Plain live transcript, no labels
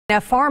A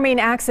farming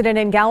accident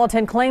in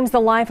Gallatin claims the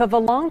life of a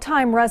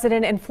longtime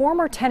resident and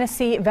former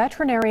Tennessee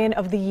Veterinarian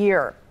of the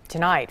Year.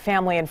 Tonight,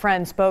 family and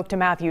friends spoke to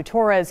Matthew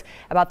Torres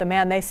about the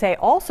man they say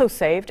also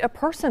saved a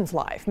person's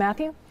life.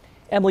 Matthew?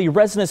 Emily,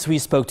 residents we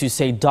spoke to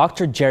say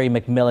Dr. Jerry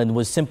McMillan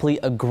was simply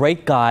a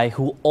great guy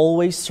who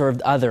always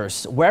served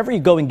others. Wherever you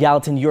go in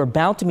Gallatin, you're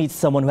bound to meet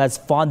someone who has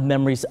fond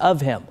memories of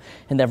him.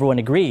 And everyone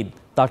agreed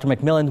Dr.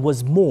 McMillan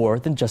was more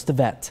than just a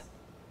vet.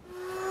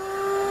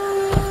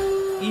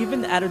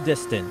 Even at a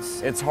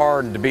distance, it's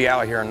hard to be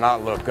out here and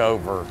not look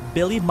over.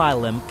 Billy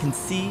Milam can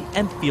see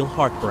and feel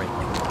heartbreak.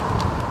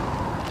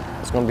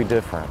 It's going to be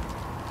different.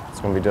 It's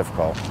going to be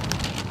difficult.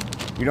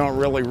 You don't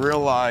really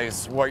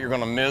realize what you're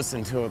going to miss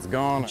until it's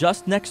gone.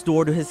 Just next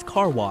door to his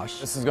car wash,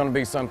 this is going to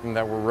be something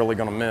that we're really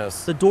going to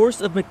miss. The doors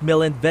of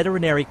McMillan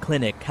Veterinary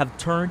Clinic have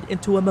turned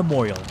into a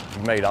memorial.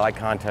 You made eye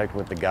contact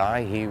with the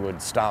guy. He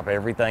would stop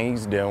everything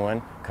he's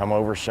doing, come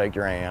over, shake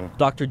your hand.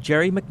 Dr.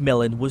 Jerry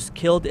McMillan was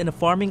killed in a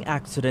farming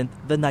accident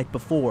the night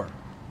before.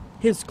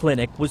 His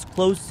clinic was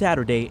closed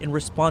Saturday in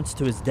response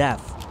to his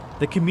death.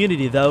 The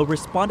community, though,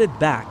 responded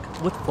back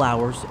with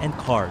flowers and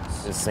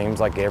cards. It seems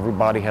like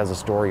everybody has a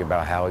story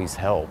about how he's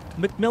helped.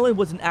 McMillan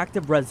was an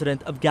active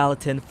resident of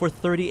Gallatin for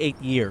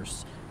 38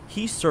 years.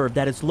 He served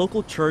at his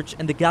local church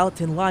and the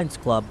Gallatin Lions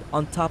Club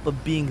on top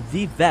of being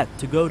the vet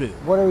to go to.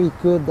 Whatever he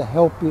could to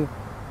help you,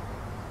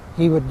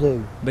 he would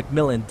do.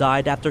 McMillan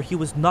died after he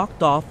was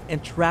knocked off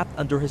and trapped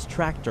under his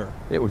tractor.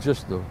 It was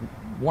just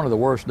one of the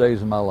worst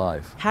days of my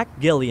life. Hack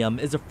Gilliam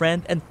is a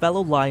friend and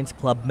fellow Lions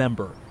Club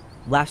member.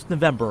 Last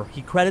November,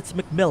 he credits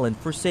McMillan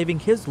for saving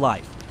his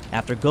life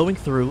after going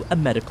through a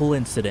medical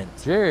incident.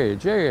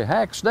 Jerry,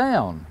 Hack's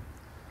down.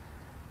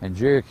 And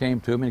Jerry came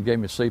to me and gave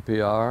me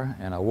CPR,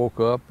 and I woke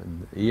up,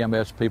 and the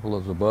EMS people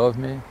was above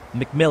me.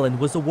 McMillan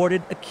was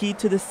awarded a key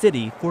to the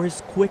city for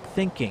his quick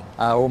thinking.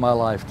 I owe my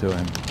life to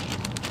him.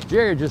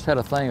 Jerry just had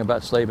a thing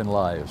about saving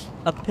lives.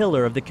 A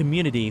pillar of the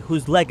community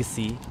whose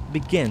legacy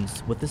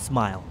begins with a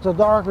smile. It's a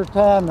darker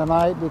time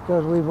tonight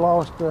because we've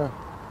lost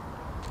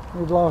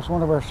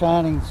one of our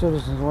shining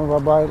citizens, one of our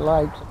bright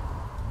lights.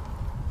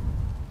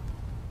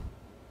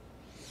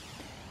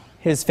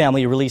 His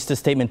family released a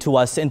statement to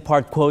us in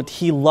part, quote,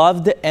 "He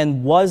loved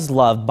and was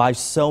loved by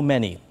so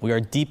many. We are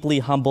deeply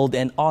humbled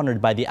and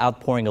honored by the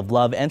outpouring of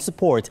love and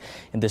support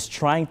in this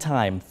trying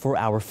time for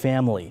our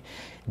family."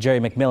 Jerry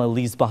McMillan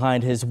leaves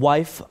behind his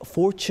wife,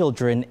 4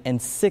 children,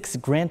 and 6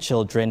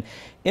 grandchildren.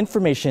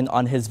 Information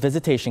on his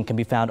visitation can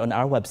be found on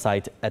our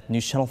website at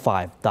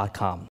newschannel5.com.